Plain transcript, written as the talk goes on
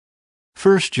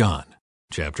1 John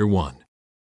chapter 1.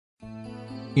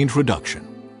 Introduction.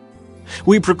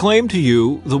 We proclaim to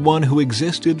you the one who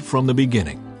existed from the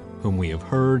beginning, whom we have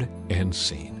heard and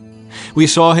seen. We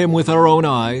saw him with our own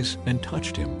eyes and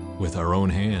touched him with our own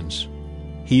hands.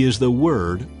 He is the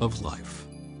Word of life.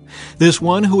 This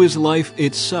one who is life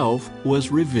itself was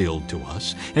revealed to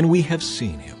us, and we have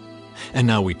seen him. And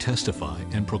now we testify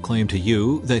and proclaim to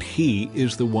you that he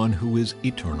is the one who is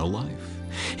eternal life.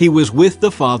 He was with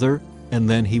the Father, and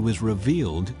then he was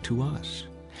revealed to us.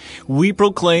 We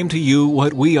proclaim to you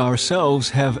what we ourselves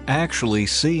have actually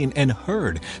seen and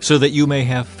heard, so that you may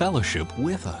have fellowship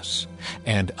with us.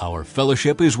 And our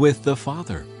fellowship is with the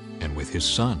Father and with his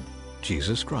Son,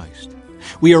 Jesus Christ.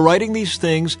 We are writing these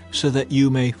things so that you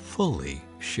may fully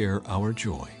share our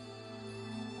joy.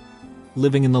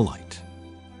 Living in the light.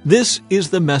 This is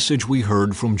the message we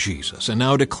heard from Jesus and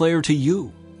now declare to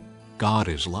you. God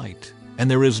is light, and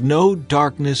there is no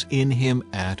darkness in him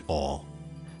at all.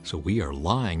 So we are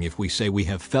lying if we say we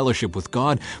have fellowship with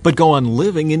God, but go on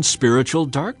living in spiritual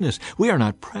darkness. We are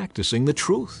not practicing the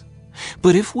truth.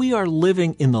 But if we are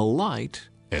living in the light,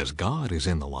 as God is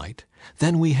in the light,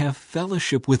 then we have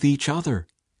fellowship with each other,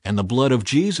 and the blood of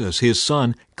Jesus, his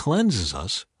Son, cleanses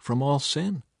us from all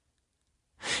sin.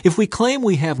 If we claim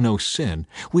we have no sin,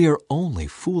 we are only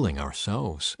fooling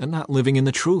ourselves and not living in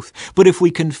the truth. But if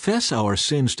we confess our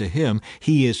sins to him,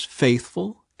 he is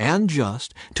faithful and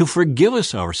just to forgive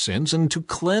us our sins and to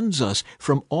cleanse us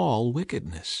from all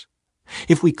wickedness.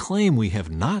 If we claim we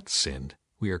have not sinned,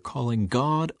 we are calling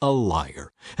God a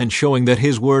liar and showing that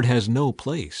his word has no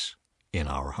place in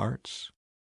our hearts.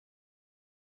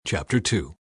 Chapter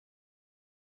 2.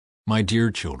 My dear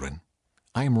children,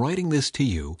 I am writing this to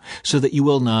you so that you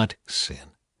will not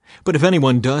sin. But if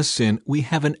anyone does sin, we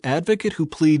have an advocate who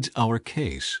pleads our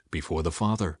case before the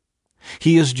Father.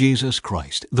 He is Jesus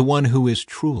Christ, the one who is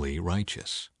truly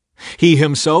righteous. He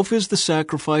himself is the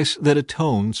sacrifice that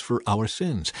atones for our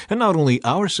sins, and not only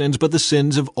our sins, but the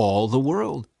sins of all the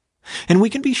world. And we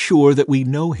can be sure that we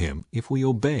know him if we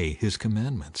obey his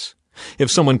commandments.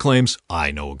 If someone claims,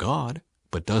 I know God,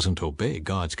 but doesn't obey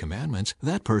God's commandments,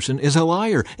 that person is a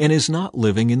liar and is not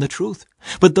living in the truth.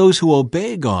 But those who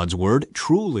obey God's word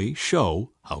truly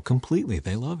show how completely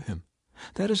they love him.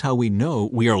 That is how we know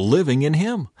we are living in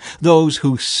him. Those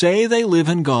who say they live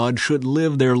in God should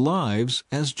live their lives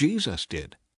as Jesus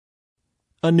did.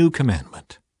 A new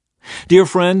commandment. Dear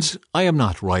friends, I am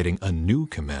not writing a new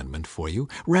commandment for you.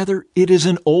 Rather, it is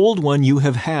an old one you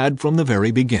have had from the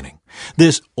very beginning.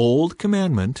 This old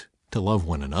commandment, to love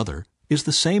one another, is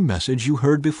the same message you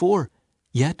heard before,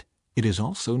 yet it is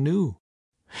also new.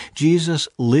 Jesus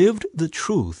lived the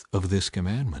truth of this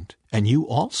commandment, and you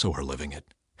also are living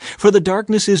it. For the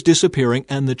darkness is disappearing,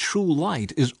 and the true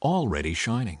light is already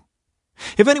shining.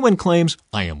 If anyone claims,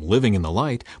 I am living in the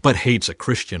light, but hates a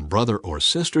Christian brother or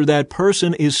sister, that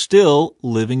person is still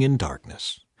living in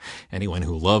darkness. Anyone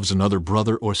who loves another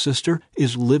brother or sister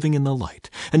is living in the light,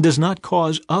 and does not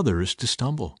cause others to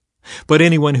stumble. But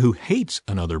anyone who hates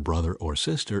another brother or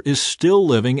sister is still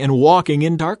living and walking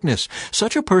in darkness.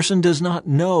 Such a person does not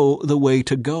know the way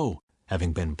to go,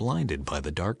 having been blinded by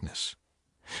the darkness.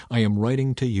 I am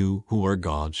writing to you who are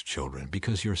God's children,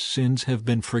 because your sins have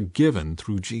been forgiven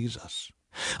through Jesus.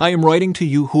 I am writing to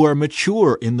you who are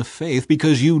mature in the faith,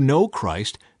 because you know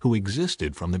Christ, who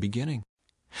existed from the beginning.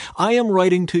 I am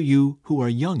writing to you who are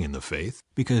young in the faith,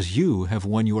 because you have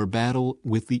won your battle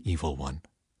with the evil one.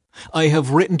 I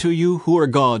have written to you who are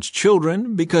God's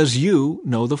children, because you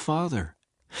know the Father.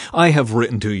 I have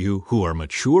written to you who are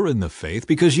mature in the faith,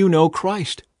 because you know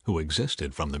Christ, who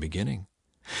existed from the beginning.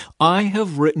 I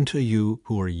have written to you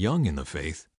who are young in the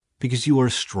faith, because you are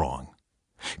strong.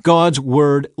 God's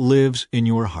word lives in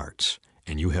your hearts,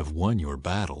 and you have won your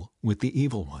battle with the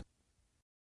evil one.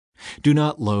 Do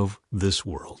not love this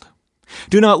world.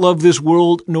 Do not love this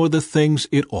world nor the things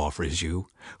it offers you.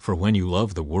 For when you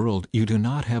love the world, you do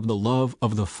not have the love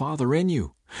of the Father in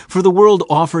you. For the world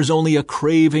offers only a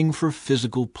craving for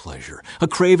physical pleasure, a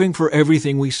craving for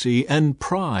everything we see, and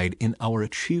pride in our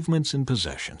achievements and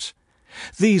possessions.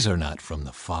 These are not from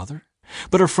the Father,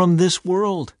 but are from this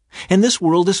world. And this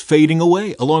world is fading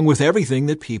away, along with everything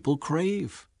that people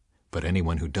crave. But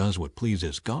anyone who does what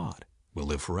pleases God will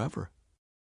live forever.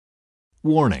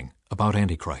 Warning about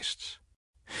antichrists.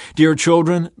 Dear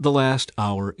children, the last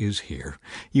hour is here.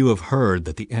 You have heard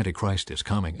that the Antichrist is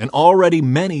coming, and already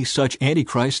many such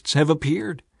antichrists have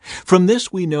appeared. From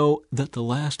this we know that the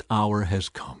last hour has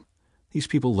come. These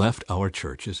people left our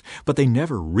churches, but they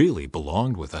never really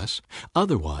belonged with us.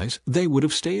 Otherwise, they would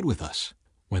have stayed with us.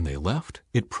 When they left,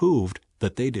 it proved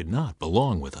that they did not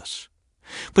belong with us.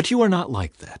 But you are not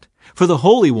like that, for the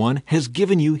Holy One has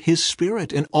given you His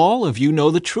Spirit, and all of you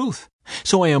know the truth.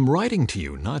 So I am writing to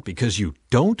you not because you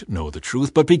don't know the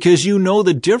truth, but because you know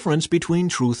the difference between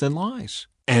truth and lies.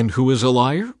 And who is a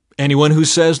liar? Anyone who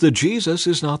says that Jesus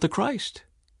is not the Christ.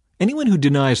 Anyone who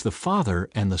denies the Father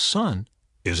and the Son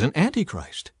is an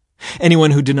Antichrist.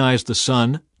 Anyone who denies the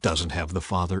Son doesn't have the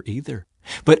Father either.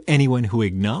 But anyone who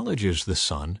acknowledges the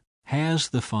Son has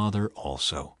the Father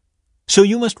also. So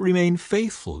you must remain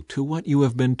faithful to what you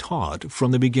have been taught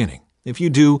from the beginning. If you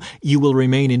do, you will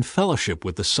remain in fellowship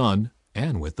with the Son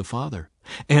and with the Father.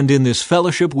 And in this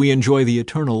fellowship we enjoy the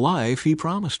eternal life He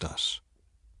promised us.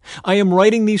 I am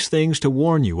writing these things to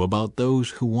warn you about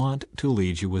those who want to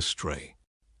lead you astray.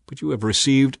 But you have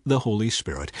received the Holy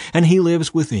Spirit, and He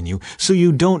lives within you, so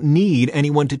you don't need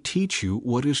anyone to teach you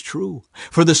what is true.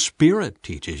 For the Spirit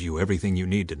teaches you everything you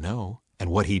need to know,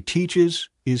 and what He teaches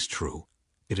is true.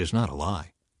 It is not a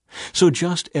lie. So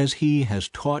just as He has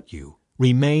taught you,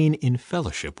 remain in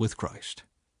fellowship with Christ.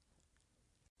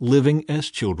 Living as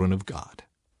children of God.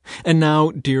 And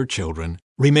now, dear children,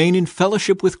 remain in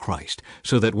fellowship with Christ,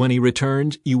 so that when He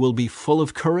returns you will be full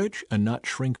of courage and not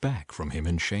shrink back from Him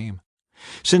in shame.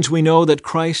 Since we know that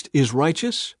Christ is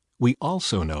righteous, we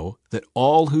also know that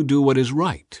all who do what is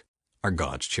right are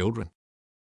God's children.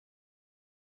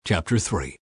 Chapter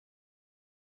 3.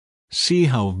 See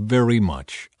how very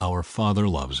much our Father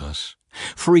loves us,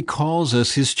 for He calls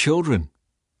us His children,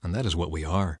 and that is what we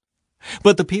are.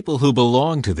 But the people who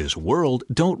belong to this world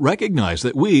don't recognize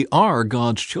that we are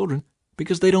God's children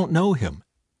because they don't know Him.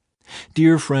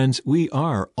 Dear friends, we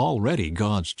are already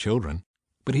God's children,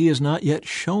 but He has not yet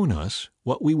shown us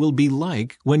what we will be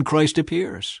like when Christ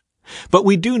appears. But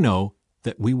we do know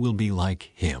that we will be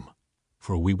like Him,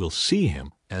 for we will see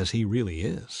Him as He really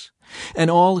is. And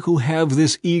all who have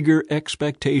this eager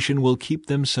expectation will keep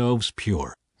themselves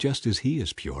pure, just as He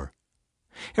is pure.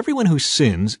 Everyone who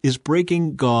sins is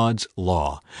breaking God's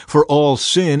law, for all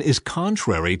sin is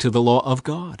contrary to the law of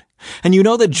God. And you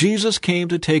know that Jesus came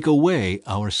to take away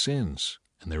our sins,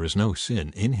 and there is no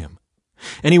sin in Him.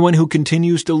 Anyone who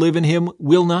continues to live in Him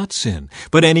will not sin,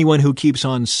 but anyone who keeps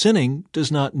on sinning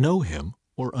does not know Him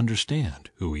or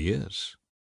understand who He is.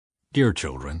 Dear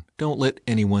children, don't let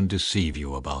anyone deceive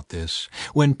you about this.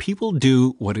 When people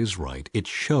do what is right, it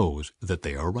shows that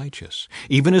they are righteous,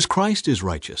 even as Christ is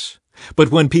righteous.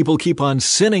 But when people keep on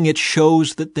sinning, it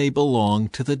shows that they belong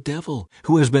to the devil,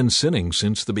 who has been sinning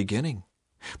since the beginning.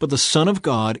 But the Son of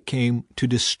God came to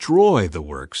destroy the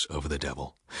works of the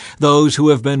devil. Those who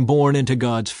have been born into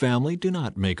God's family do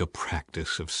not make a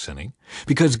practice of sinning,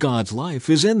 because God's life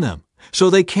is in them. So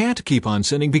they can't keep on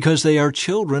sinning because they are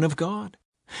children of God.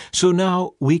 So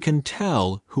now we can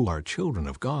tell who are children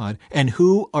of God and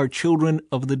who are children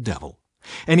of the devil.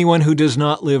 Anyone who does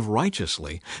not live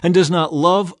righteously and does not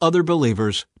love other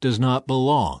believers does not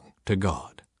belong to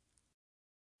God.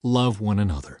 Love one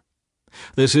another.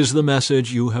 This is the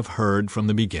message you have heard from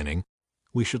the beginning.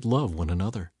 We should love one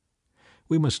another.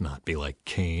 We must not be like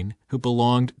Cain, who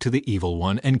belonged to the evil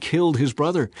one and killed his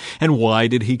brother. And why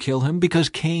did he kill him? Because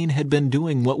Cain had been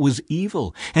doing what was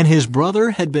evil, and his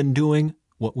brother had been doing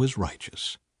what was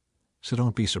righteous. So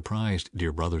don't be surprised,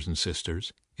 dear brothers and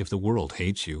sisters, if the world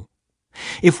hates you.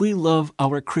 If we love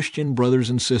our Christian brothers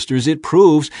and sisters, it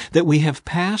proves that we have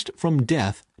passed from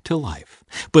death to life.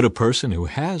 But a person who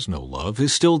has no love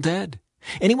is still dead.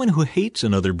 Anyone who hates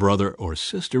another brother or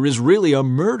sister is really a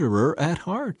murderer at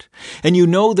heart. And you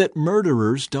know that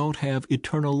murderers don't have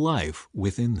eternal life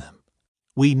within them.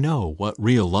 We know what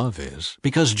real love is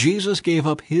because Jesus gave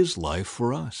up His life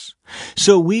for us.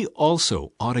 So we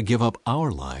also ought to give up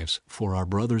our lives for our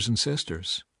brothers and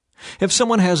sisters. If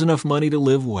someone has enough money to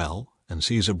live well and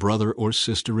sees a brother or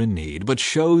sister in need but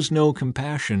shows no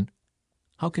compassion,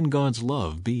 how can God's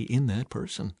love be in that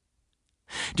person?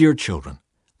 Dear children,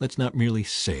 let's not merely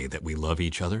say that we love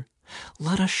each other.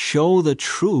 Let us show the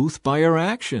truth by our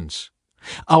actions.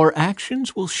 Our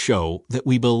actions will show that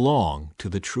we belong to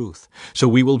the truth, so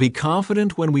we will be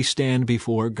confident when we stand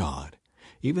before God.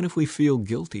 Even if we feel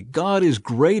guilty, God is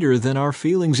greater than our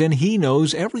feelings, and He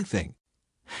knows everything.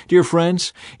 Dear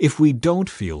friends, if we don't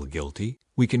feel guilty,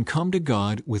 we can come to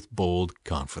God with bold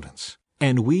confidence,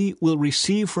 and we will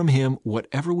receive from Him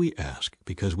whatever we ask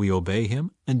because we obey Him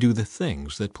and do the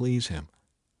things that please Him.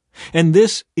 And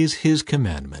this is His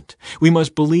commandment. We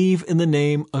must believe in the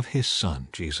name of His Son,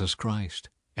 Jesus Christ,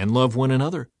 and love one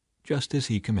another, just as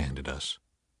He commanded us.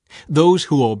 Those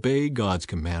who obey God's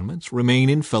commandments remain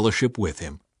in fellowship with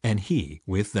Him, and He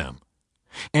with them.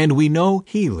 And we know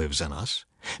He lives in us,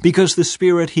 because the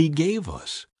Spirit He gave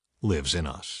us lives in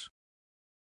us.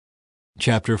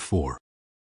 Chapter 4.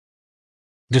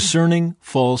 Discerning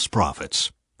false prophets.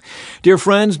 Dear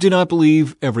friends, do not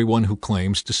believe everyone who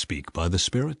claims to speak by the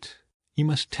Spirit. You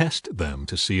must test them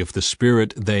to see if the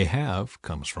Spirit they have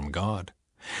comes from God.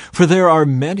 For there are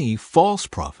many false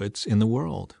prophets in the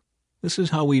world. This is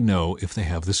how we know if they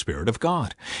have the Spirit of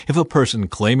God. If a person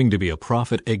claiming to be a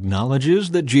prophet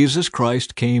acknowledges that Jesus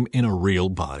Christ came in a real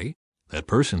body, that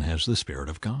person has the Spirit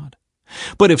of God.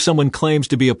 But if someone claims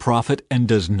to be a prophet and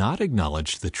does not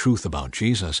acknowledge the truth about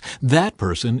Jesus, that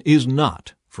person is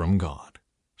not from God.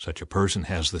 Such a person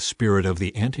has the spirit of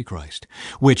the Antichrist,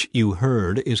 which you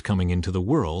heard is coming into the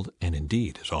world and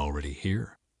indeed is already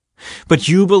here. But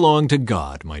you belong to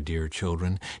God, my dear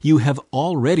children. You have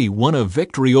already won a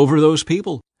victory over those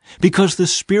people, because the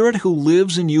Spirit who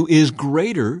lives in you is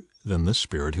greater than the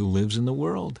Spirit who lives in the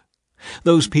world.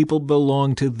 Those people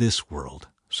belong to this world,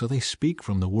 so they speak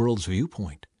from the world's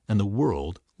viewpoint, and the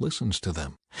world listens to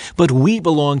them. But we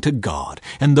belong to God,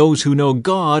 and those who know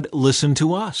God listen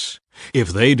to us. If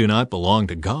they do not belong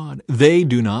to God, they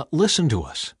do not listen to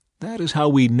us. That is how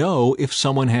we know if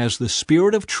someone has the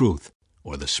spirit of truth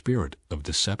or the spirit of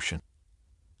deception.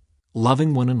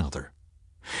 Loving one another.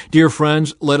 Dear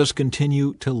friends, let us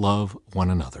continue to love one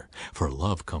another, for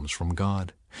love comes from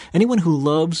God. Anyone who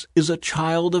loves is a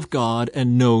child of God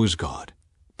and knows God.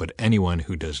 But anyone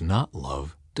who does not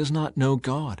love does not know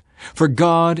God, for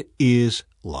God is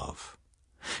love.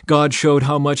 God showed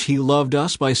how much He loved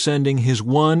us by sending His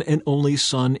one and only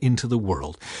Son into the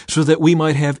world, so that we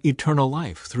might have eternal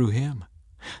life through Him.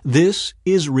 This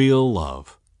is real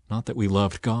love. Not that we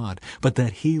loved God, but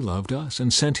that He loved us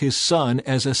and sent His Son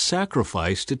as a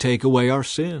sacrifice to take away our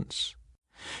sins.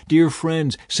 Dear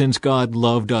friends, since God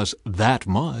loved us that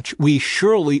much, we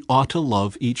surely ought to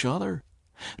love each other.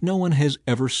 No one has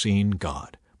ever seen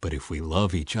God, but if we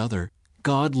love each other,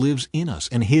 God lives in us,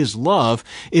 and His love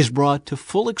is brought to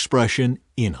full expression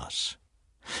in us.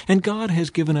 And God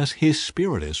has given us His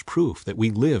Spirit as proof that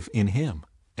we live in Him,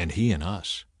 and He in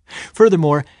us.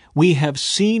 Furthermore, we have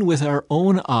seen with our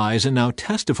own eyes and now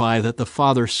testify that the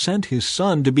Father sent His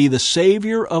Son to be the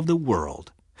Savior of the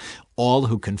world. All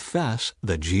who confess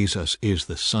that Jesus is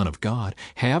the Son of God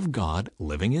have God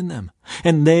living in them,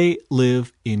 and they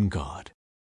live in God.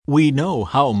 We know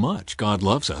how much God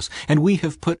loves us, and we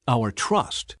have put our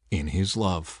trust in His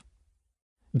love.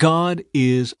 God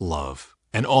is love,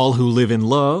 and all who live in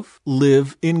love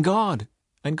live in God,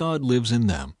 and God lives in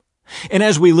them. And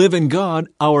as we live in God,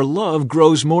 our love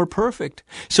grows more perfect.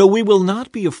 So we will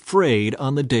not be afraid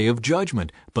on the day of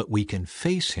judgment, but we can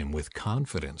face Him with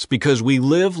confidence because we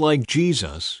live like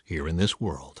Jesus here in this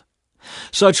world.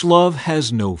 Such love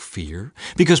has no fear,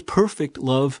 because perfect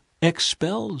love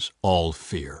expels all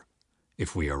fear.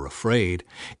 If we are afraid,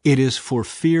 it is for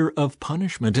fear of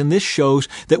punishment, and this shows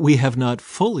that we have not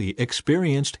fully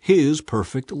experienced His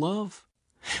perfect love.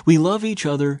 We love each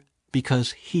other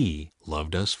because He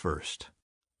loved us first.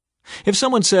 If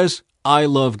someone says, "I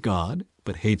love God,"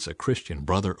 but hates a Christian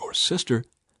brother or sister,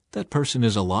 that person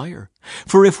is a liar.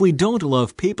 For if we don't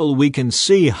love people we can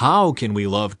see, how can we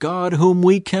love God whom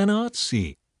we cannot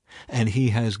see? And He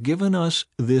has given us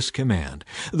this command: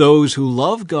 those who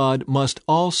love God must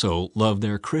also love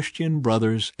their Christian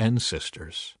brothers and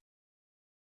sisters.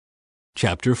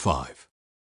 Chapter 5.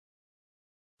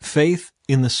 Faith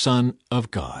in the Son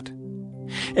of God.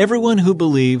 Everyone who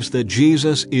believes that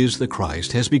Jesus is the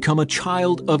Christ has become a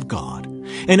child of God,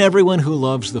 and everyone who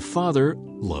loves the Father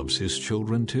loves His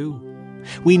children too.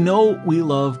 We know we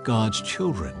love God's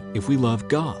children if we love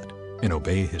God and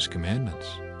obey His commandments.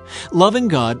 Loving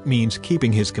God means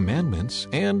keeping His commandments,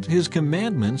 and His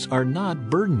commandments are not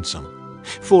burdensome.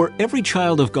 For every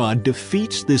child of God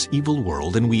defeats this evil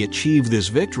world, and we achieve this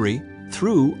victory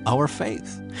through our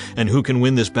faith. And who can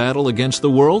win this battle against the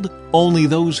world? Only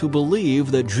those who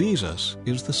believe that Jesus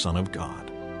is the Son of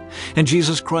God. And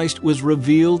Jesus Christ was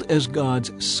revealed as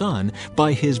God's Son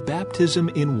by His baptism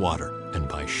in water and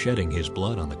by shedding His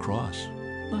blood on the cross.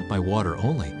 Not by water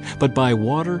only, but by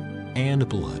water and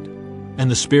blood. And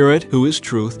the Spirit, who is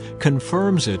truth,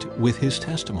 confirms it with His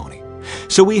testimony.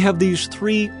 So we have these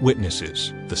three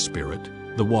witnesses: the Spirit,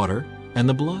 the water, and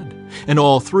the blood. And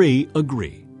all three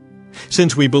agree.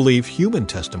 Since we believe human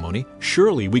testimony,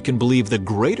 surely we can believe the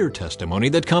greater testimony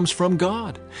that comes from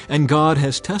God. And God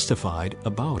has testified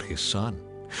about His Son.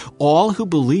 All who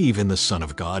believe in the Son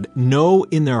of God know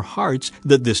in their hearts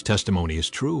that this testimony is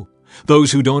true.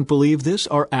 Those who don't believe this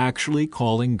are actually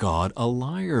calling God a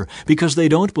liar, because they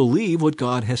don't believe what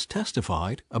God has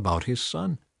testified about His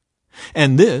Son.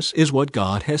 And this is what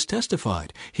God has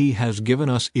testified: He has given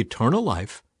us eternal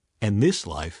life, and this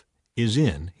life is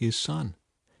in His Son.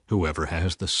 Whoever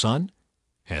has the Son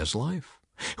has life.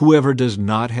 Whoever does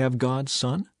not have God's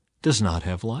Son does not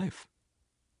have life.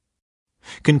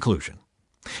 Conclusion.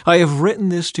 I have written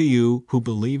this to you who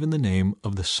believe in the name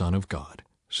of the Son of God,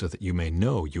 so that you may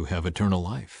know you have eternal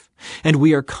life. And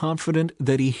we are confident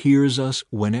that He hears us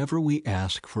whenever we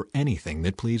ask for anything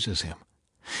that pleases Him.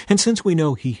 And since we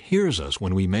know He hears us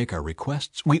when we make our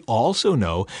requests, we also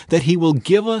know that He will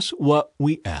give us what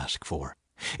we ask for.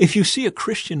 If you see a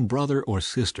Christian brother or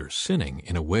sister sinning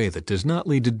in a way that does not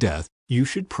lead to death, you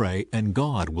should pray and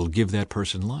God will give that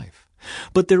person life.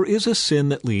 But there is a sin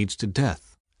that leads to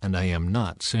death, and I am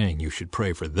not saying you should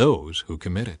pray for those who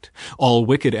commit it. All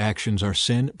wicked actions are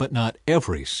sin, but not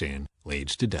every sin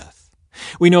leads to death.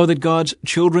 We know that God's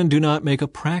children do not make a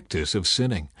practice of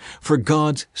sinning, for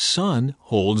God's Son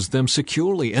holds them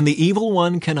securely, and the evil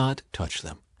one cannot touch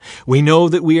them. We know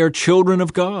that we are children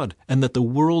of God, and that the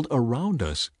world around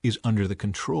us is under the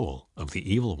control of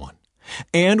the evil one.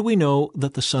 And we know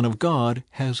that the Son of God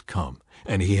has come,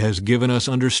 and He has given us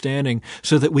understanding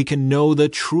so that we can know the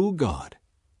true God.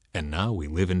 And now we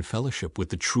live in fellowship with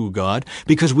the true God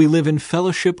because we live in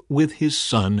fellowship with His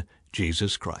Son,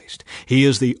 Jesus Christ. He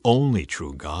is the only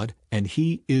true God, and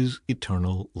He is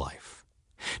eternal life.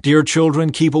 Dear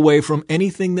children, keep away from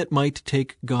anything that might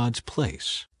take God's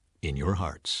place in your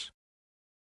hearts.